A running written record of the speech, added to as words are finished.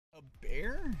A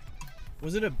bear?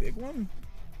 Was it a big one?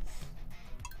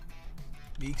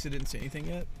 Meeks, I didn't say anything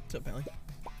yet. What's up, Pally?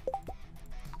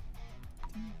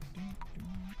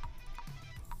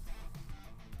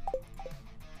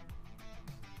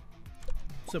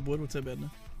 What's up, Wood? What's up,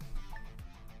 Edna?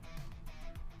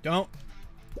 Don't!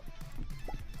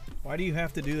 Why do you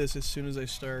have to do this as soon as I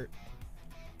start?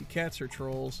 You cats are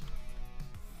trolls.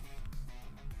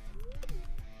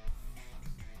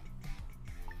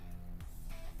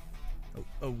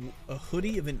 A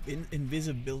hoodie of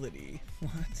invisibility.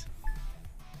 What?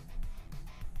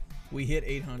 We hit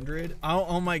 800.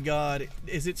 Oh my god.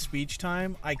 Is it speech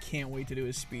time? I can't wait to do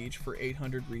a speech for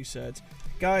 800 resets.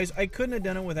 Guys, I couldn't have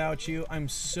done it without you. I'm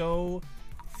so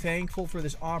thankful for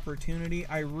this opportunity.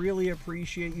 I really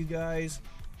appreciate you guys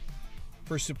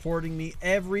for supporting me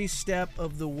every step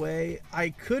of the way. I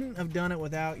couldn't have done it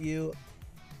without you.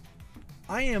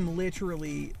 I am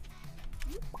literally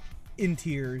in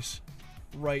tears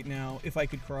right now. If I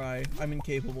could cry. I'm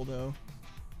incapable though.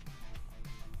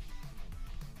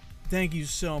 Thank you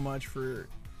so much for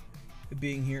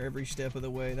being here every step of the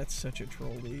way. That's such a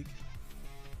troll league.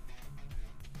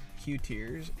 Cue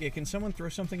tears. Yeah, can someone throw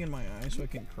something in my eye so I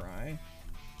can cry?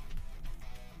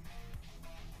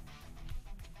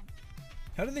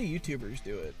 How do the YouTubers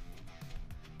do it?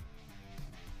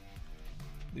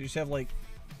 They just have like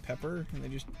pepper and they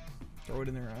just throw it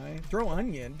in their eye? Throw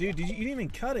onion. Dude, you didn't even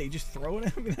cut it. You just throw it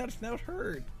at me. That would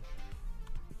hurt.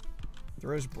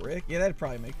 Throws brick? Yeah, that'd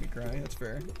probably make me cry. That's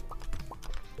fair.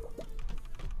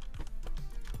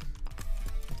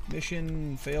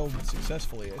 Mission failed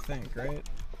successfully, I think, right?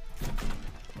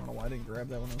 I don't know why I didn't grab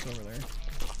that when I was over there.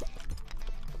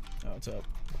 Oh, what's up?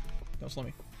 Don't slow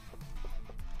me.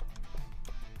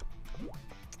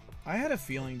 I had a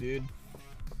feeling, dude.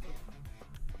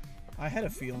 I had a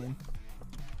feeling.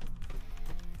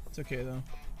 It's okay, though.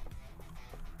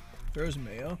 Throws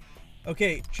mayo.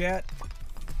 Okay, chat.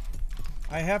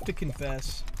 I have to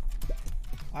confess.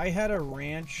 I had a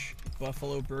ranch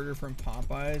buffalo burger from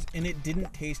Popeyes, and it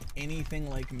didn't taste anything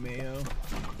like mayo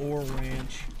or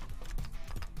ranch.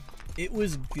 It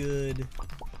was good.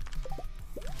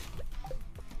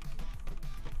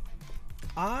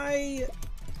 I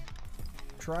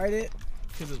tried it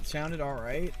because it sounded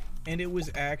alright, and it was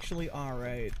actually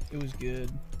alright. It was good.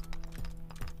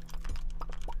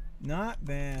 Not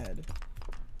bad.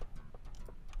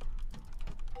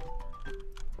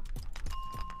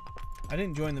 I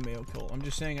didn't join the mayo cult. I'm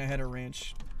just saying I had a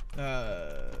ranch.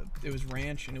 It was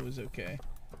ranch and it was okay.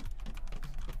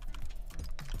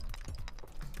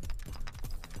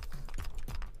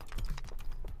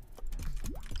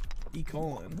 D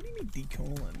colon. What do you mean D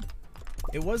colon?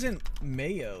 It wasn't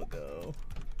mayo though.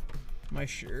 Am I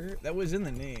sure? That was in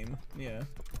the name. Yeah.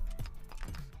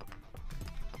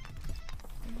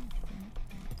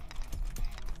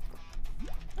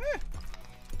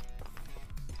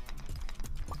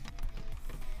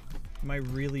 Am I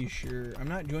really sure? I'm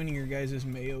not joining your guys'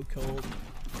 mayo cult.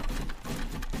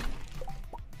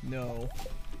 No.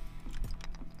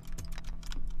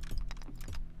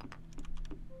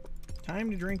 Time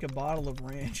to drink a bottle of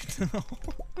ranch.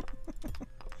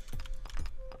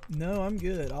 No, I'm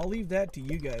good. I'll leave that to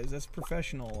you guys. That's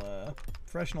professional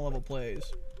level plays.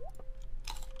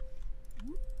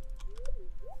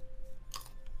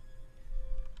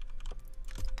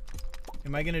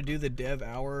 Am I gonna do the Dev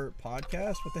Hour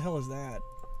podcast? What the hell is that?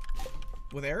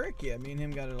 With Eric? Yeah, me and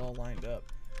him got it all lined up.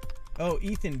 Oh,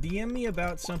 Ethan, DM me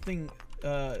about something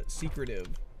secretive.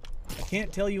 I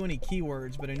can't tell you any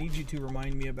keywords, but I need you to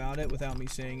remind me about it without me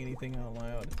saying anything out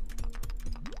loud.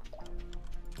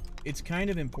 It's kind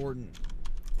of important.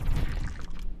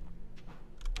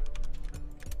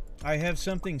 I have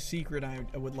something secret I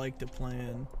would like to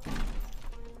plan.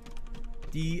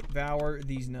 Devour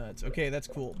these nuts. Okay, that's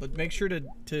cool. But make sure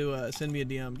to send me a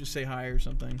DM. Just say hi or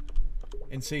something.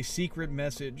 And say secret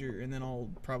message, and then I'll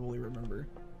probably remember.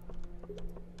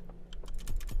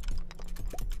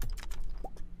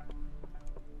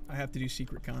 I have to do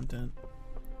secret content.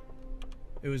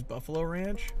 It was Buffalo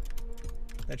Ranch?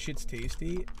 That shit's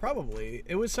tasty? Probably.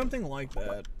 It was something like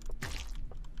that.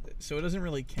 So it doesn't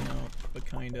really count, but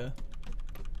kinda.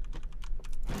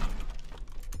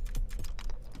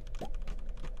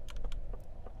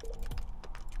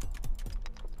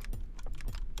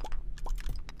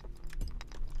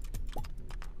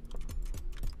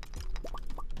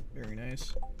 Very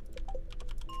nice.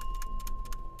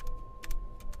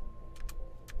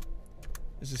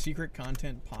 Is the secret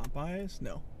content Popeyes?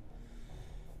 No.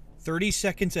 30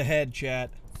 seconds ahead, chat.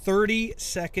 30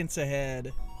 seconds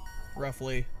ahead,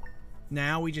 roughly.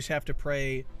 Now we just have to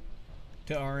pray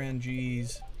to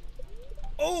RNGs.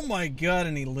 Oh my god,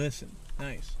 and he listened.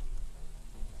 Nice.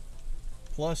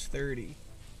 Plus 30.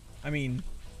 I mean,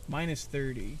 minus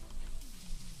 30.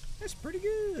 That's pretty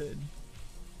good.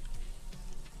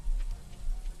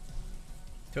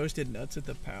 Toasted nuts at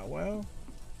the powwow?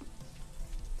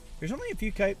 There's only a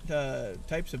few types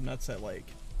of nuts I like.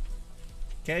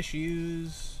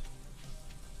 Cashews.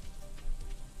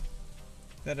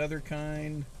 That other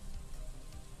kind.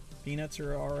 Peanuts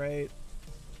are alright.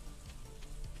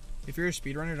 If you're a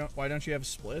speedrunner, why don't you have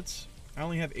splits? I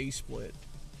only have a split.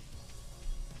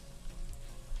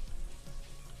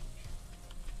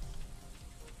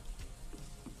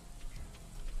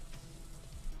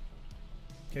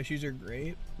 Cashews are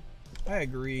great. I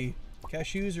agree.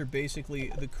 Cashews are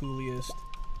basically the coolest.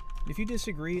 If you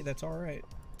disagree, that's alright.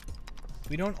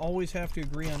 We don't always have to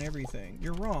agree on everything.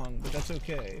 You're wrong, but that's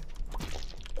okay.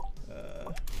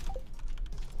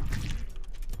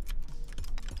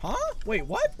 Huh? Wait,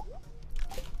 what?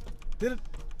 Did it...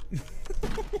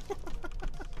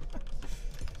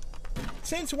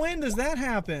 Since when does that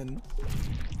happen?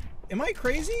 Am I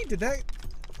crazy? Did that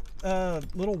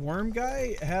little worm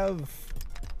guy have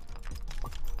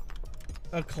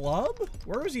a club?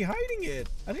 Where was he hiding it?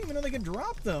 I didn't even know they could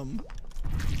drop them.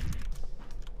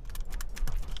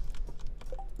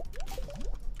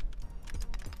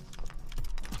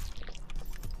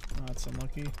 Oh, that's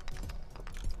unlucky.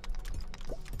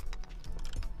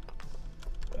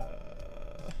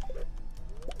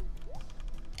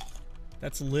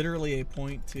 That's literally a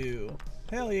 .2.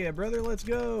 Hell yeah, brother, let's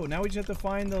go. Now we just have to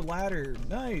find the ladder.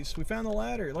 Nice, we found the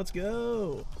ladder. Let's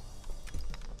go.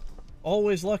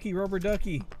 Always lucky, rubber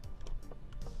ducky.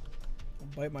 I'll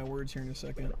bite my words here in a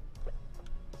second.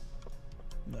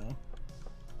 No.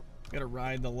 Gotta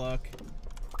ride the luck.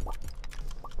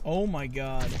 Oh my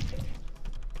god.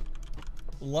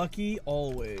 Lucky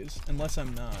always, unless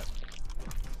I'm not.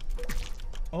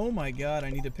 Oh my god,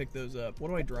 I need to pick those up. What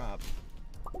do I drop?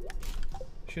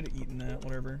 Should have eaten that,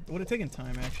 whatever. It would have taken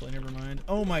time, actually, never mind.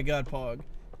 Oh my god, Pog.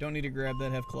 Don't need to grab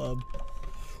that, have club.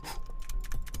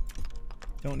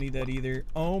 Don't need that either.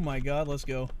 Oh my god, let's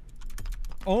go.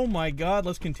 Oh my god,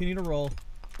 let's continue to roll.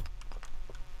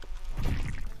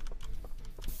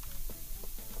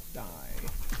 Die.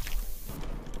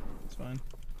 It's fine.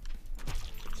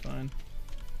 It's fine.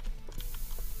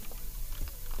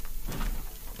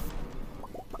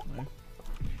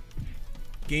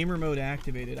 Gamer mode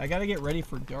activated. I gotta get ready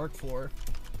for Dark Floor.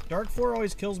 Dark Floor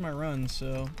always kills my runs,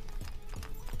 so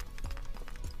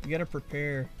you gotta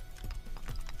prepare.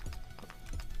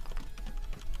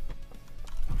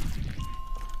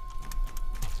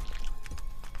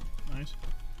 Nice.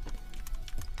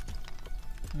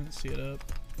 I didn't see it up.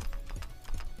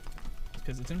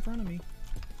 Because it's in front of me.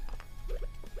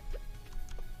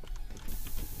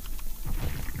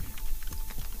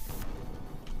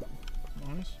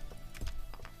 Nice.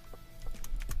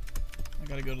 I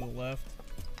gotta go to the left.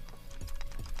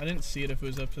 I didn't see it if it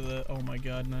was up to the... Oh my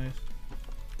god, nice.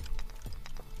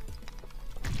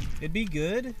 It'd be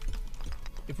good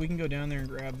if we can go down there and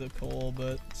grab the coal,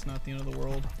 but it's not the end of the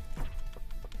world.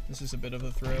 This is a bit of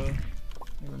a throw.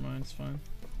 Never mind, it's fine.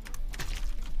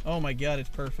 Oh my god, it's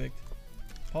perfect.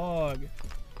 Pog.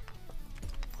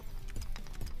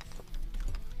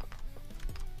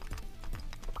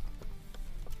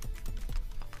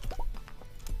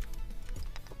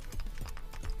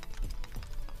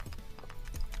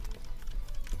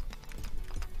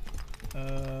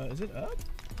 Is it up?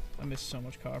 I missed so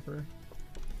much copper.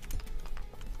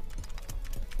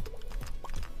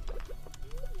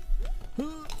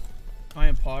 I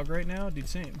am Pog right now? Dude,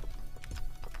 same.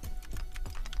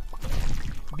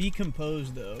 Be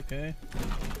composed though, okay?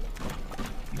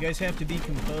 You guys have to be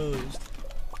composed.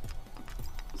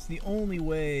 It's the only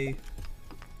way.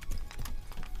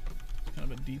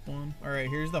 Kind of a deep one. Alright,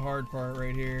 here's the hard part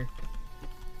right here.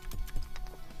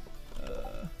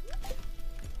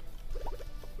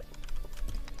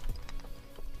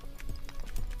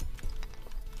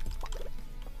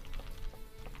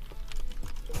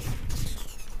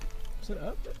 Is it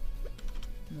up?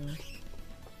 No.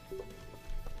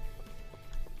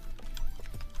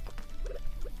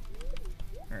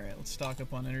 Alright, let's stock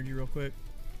up on energy real quick.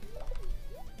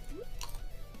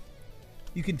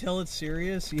 You can tell it's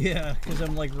serious? Yeah, because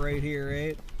I'm like right here,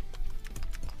 right?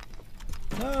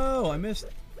 No, I missed.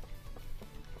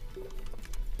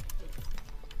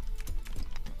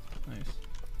 Nice.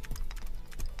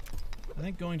 I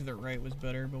think going to the right was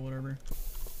better, but whatever.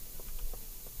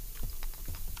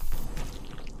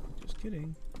 Just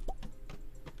kidding.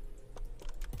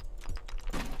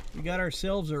 We got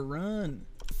ourselves a run.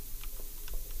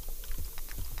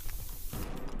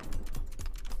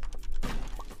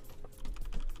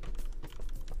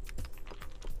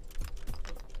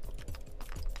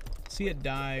 see it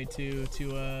die to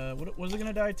what is it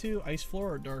gonna die to? Ice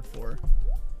floor or dark floor?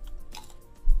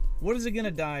 What is it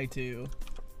gonna die to?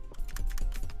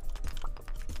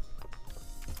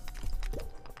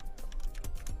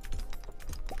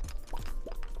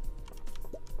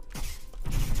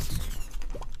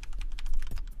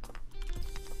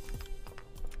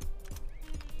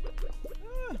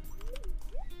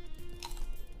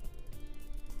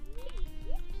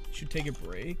 Should take a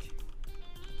break.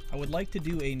 I would like to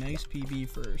do a nice PB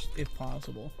first, if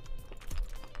possible.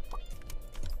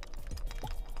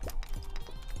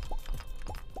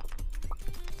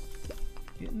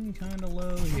 Getting kind of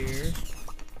low here.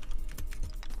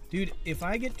 Dude, if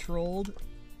I get trolled...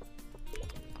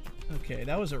 Okay,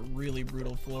 that was a really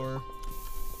brutal floor.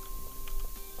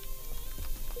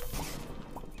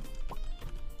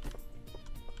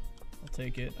 I'll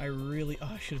take it. I really... Oh,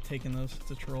 I should have taken those.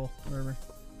 It's a troll. Whatever.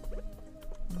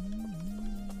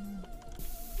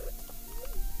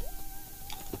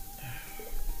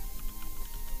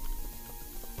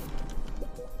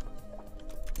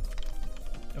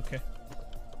 Okay.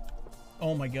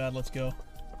 Oh my god, let's go.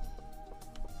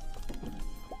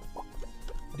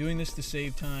 Doing this to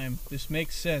save time. This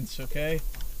makes sense, okay?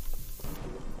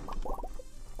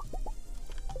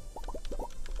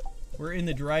 We're in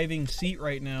the driving seat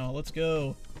right now. Let's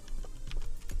go.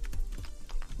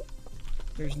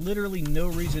 There's literally no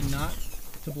reason not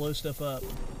to blow stuff up.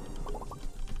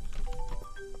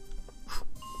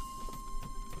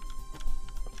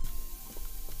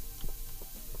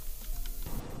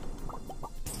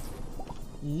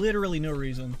 Literally no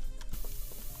reason.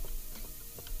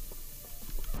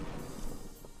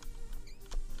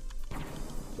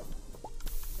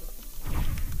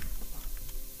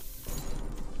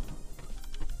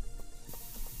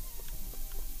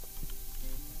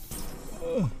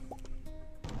 Ugh.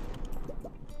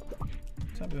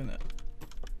 Stop doing that.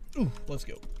 Ooh, let's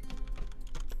go.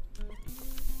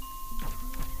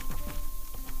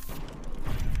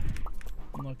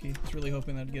 Unlucky. I was really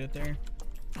hoping I'd get it there.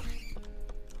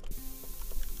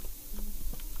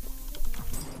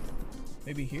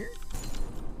 Maybe here?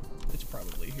 It's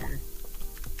probably here.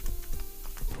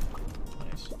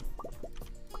 Nice.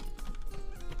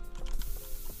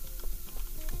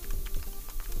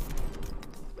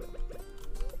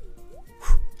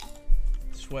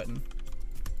 Sweating.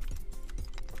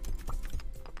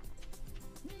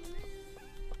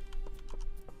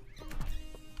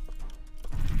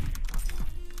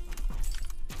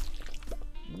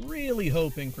 Really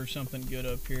hoping for something good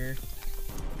up here.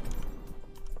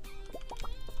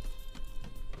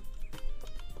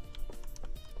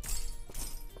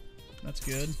 That's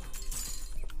good.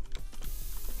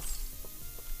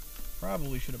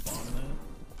 Probably should have bombed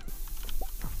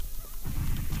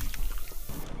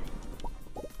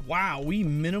that. Wow, we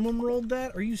minimum rolled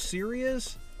that? Are you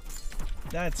serious?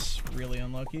 That's really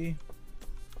unlucky.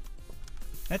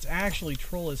 That's actually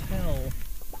troll as hell.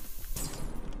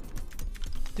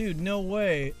 Dude, no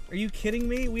way. Are you kidding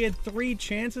me? We had 3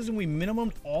 chances and we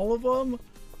minimumed all of them?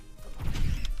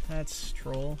 That's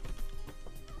troll.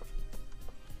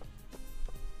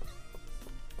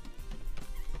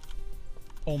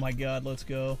 Oh my god, let's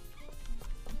go.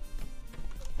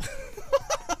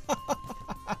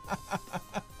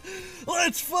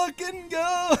 Let's fucking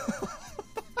go!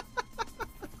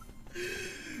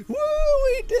 Woo,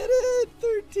 we did it!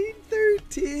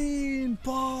 13-13!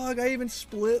 Bog, I even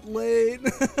split late.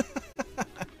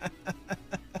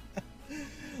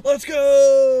 Let's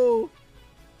go!